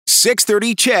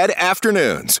6:30 CHED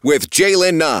Afternoons with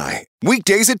Jaylen Nye.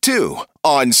 Weekdays at 2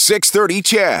 on 6:30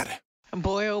 CHED.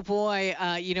 Boy, oh boy,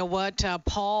 you know what?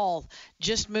 Paul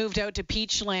just moved out to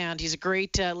Peachland. He's a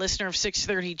great listener of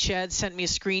 6:30 CHED. Sent me a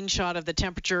screenshot of the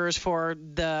temperatures for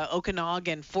the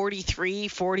Okanagan, 43,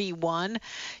 41.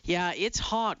 Yeah, it's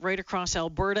hot right across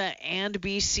Alberta and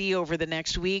BC over the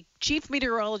next week. Chief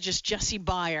Meteorologist Jesse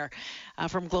Beyer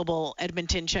from Global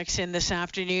Edmonton checks in this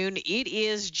afternoon. It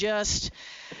is just...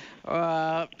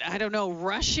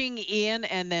 rushing in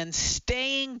and then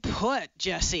staying put,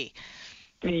 Jesse.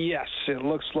 Yes, it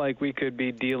looks like we could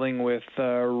be dealing with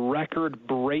a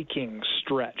record-breaking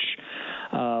stretch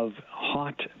of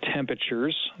hot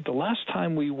temperatures. The last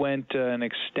time we went an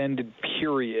extended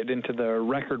period into the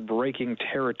record-breaking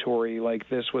territory like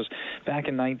this was back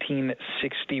in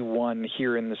 1961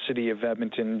 here in the city of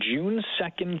Edmonton, June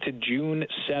 2nd to June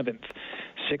 7th.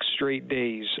 6 straight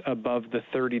days above the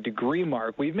 30-degree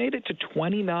mark. We've made it to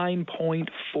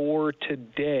 29.4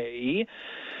 today.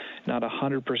 Not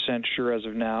 100% sure as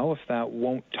of now if that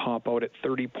won't top out at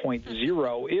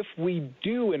 30.0. If we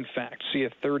do, in fact, see a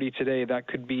 30 today, that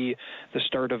could be the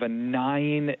start of a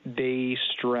 9-day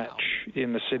stretch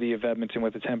in the city of Edmonton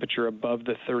with a temperature above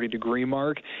the 30-degree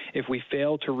mark. If we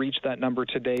fail to reach that number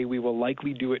today, we will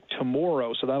likely do it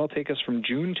tomorrow. So that'll take us from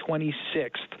June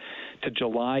 26th to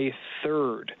July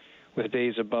 3rd. With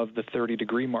days above the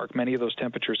 30-degree mark. Many of those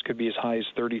temperatures could be as high as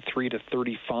 33 to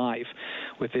 35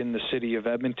 within the city of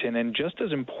Edmonton. And just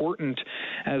as important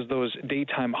as those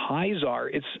daytime highs are,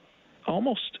 it's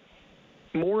almost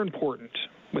more important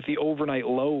with the overnight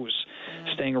lows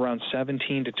staying around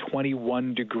 17 to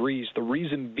 21 degrees. The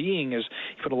reason being is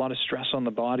you put a lot of stress on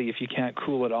the body if you can't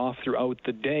cool it off throughout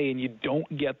the day, and you don't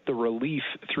get the relief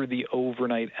through the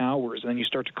overnight hours. And then you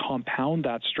start to compound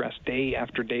that stress day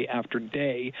after day after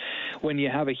day. When you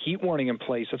have a heat warning in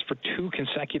place, that's for 2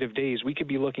 consecutive days. We could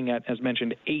be looking at, as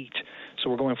mentioned, 8. So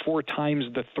we're going 4 times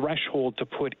the threshold to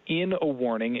put in a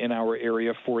warning in our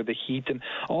area for the heat. And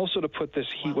also to put this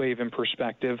heat wave in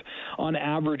perspective, on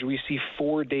average, we see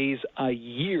 4 days a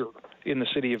year in the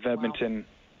city of Edmonton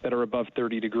that are above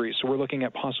 30 degrees. So we're looking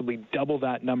at possibly double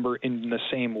that number in the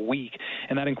same week.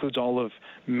 And that includes all of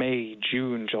May,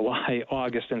 June, July,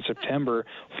 August, and September,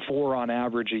 4 on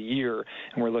average a year.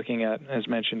 And we're looking at, as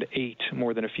mentioned, 8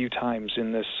 more than a few times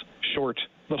in this short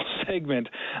little segment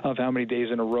of how many days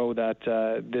in a row that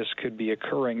this could be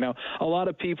occurring. Now, a lot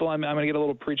of people, I'm going to get a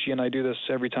little preachy, and I do this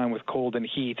every time with cold and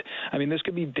heat. I mean, this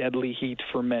could be deadly heat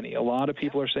for many. A lot of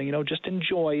people are saying, just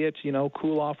enjoy it,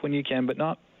 cool off when you can, but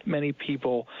not many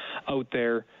people out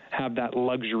there have that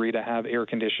luxury to have air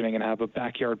conditioning and have a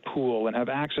backyard pool and have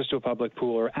access to a public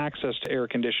pool or access to air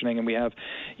conditioning. And we have,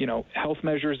 health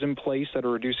measures in place that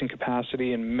are reducing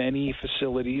capacity in many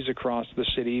facilities across the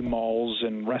city, malls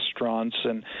and restaurants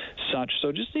and such.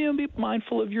 So just, be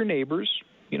mindful of your neighbors.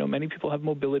 Many people have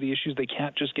mobility issues. They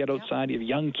can't just get outside. You have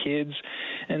young kids.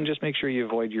 And just make sure you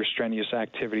avoid your strenuous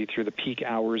activity through the peak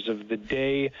hours of the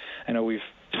day. I know we've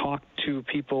talked to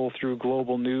people through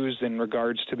Global News in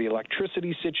regards to the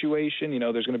electricity situation.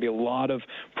 There's going to be a lot of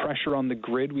pressure on the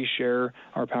grid. We share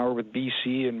our power with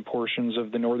BC and portions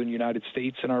of the northern United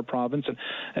States in our province, and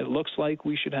it looks like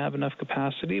we should have enough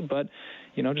capacity, but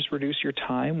just reduce your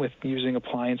time with using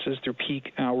appliances through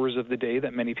peak hours of the day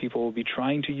that many people will be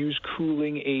trying to use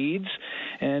cooling aids.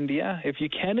 And if you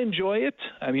can enjoy it,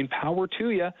 power to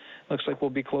you. Looks like we'll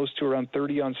be close to around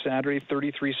 30 on Saturday,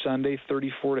 33 Sunday,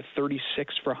 34 to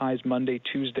 36 for highs Monday,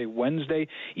 Tuesday, Wednesday,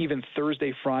 even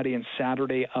Thursday, Friday, and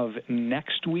Saturday of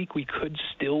next week. We could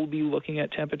still be looking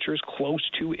at temperatures close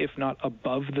to, if not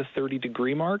above, the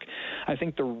 30-degree mark. I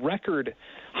think the record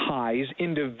highs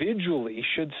individually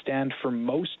should stand for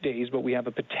most days, but we have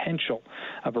a potential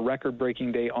of a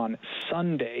record-breaking day on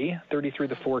Sunday. 33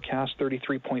 the forecast,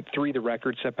 33.3 the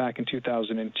record set back in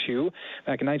 2002.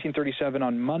 Back in 1937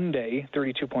 on Monday,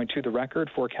 32.2 the record,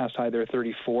 forecast high there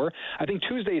 34. I think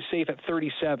Tuesday is safe at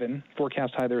 37,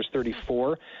 forecast high there is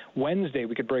 34. Wednesday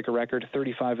we could break a record,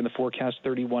 35 in the forecast,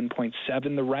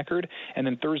 31.7 the record. And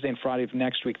then Thursday and Friday of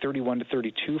next week, 31 to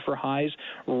 32 for highs.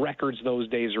 Records those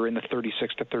days are in the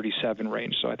 36 to 37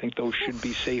 range, so I think those should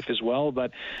be safe as well.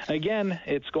 But again,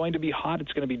 it's going to be hot,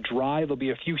 it's going to be dry, there'll be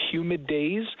a few humid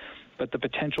days, but the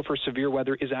potential for severe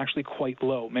weather is actually quite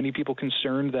low. Many people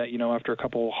concerned that, after a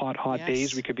couple hot Yes.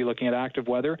 days, we could be looking at active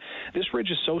weather. This ridge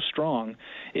is so strong,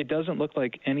 it doesn't look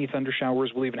like any thunder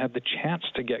showers will even have the chance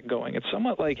to get going. It's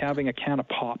somewhat like having a can of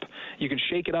pop. You can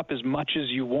shake it up as much as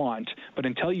you want, but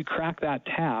until you crack that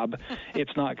tab,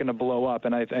 it's not going to blow up.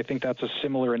 And I think that's a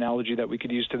similar analogy that we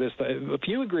could use to this. A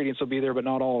few ingredients will be there, but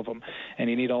not all of them.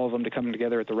 And you need all of them to come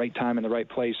together at the right time in the right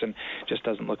place, and just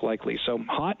doesn't look likely. So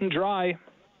hot and dry.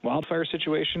 Wildfire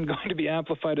situation going to be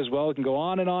amplified as well. It can go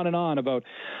on and on and on about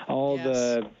all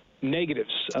the negatives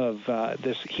of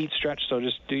this heat stretch. So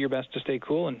just do your best to stay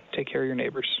cool and take care of your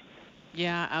neighbors.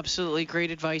 Yeah, absolutely. Great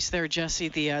advice there, Jesse.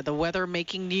 The weather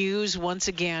making news once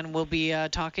again. We'll be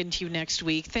talking to you next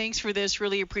week. Thanks for this.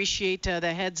 Really appreciate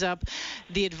the heads up,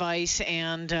 the advice,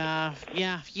 and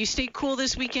you stay cool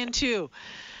this weekend too.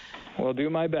 We'll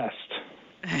do my best.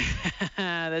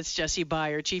 That's Jesse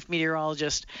Beyer, Chief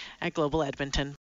Meteorologist at Global Edmonton.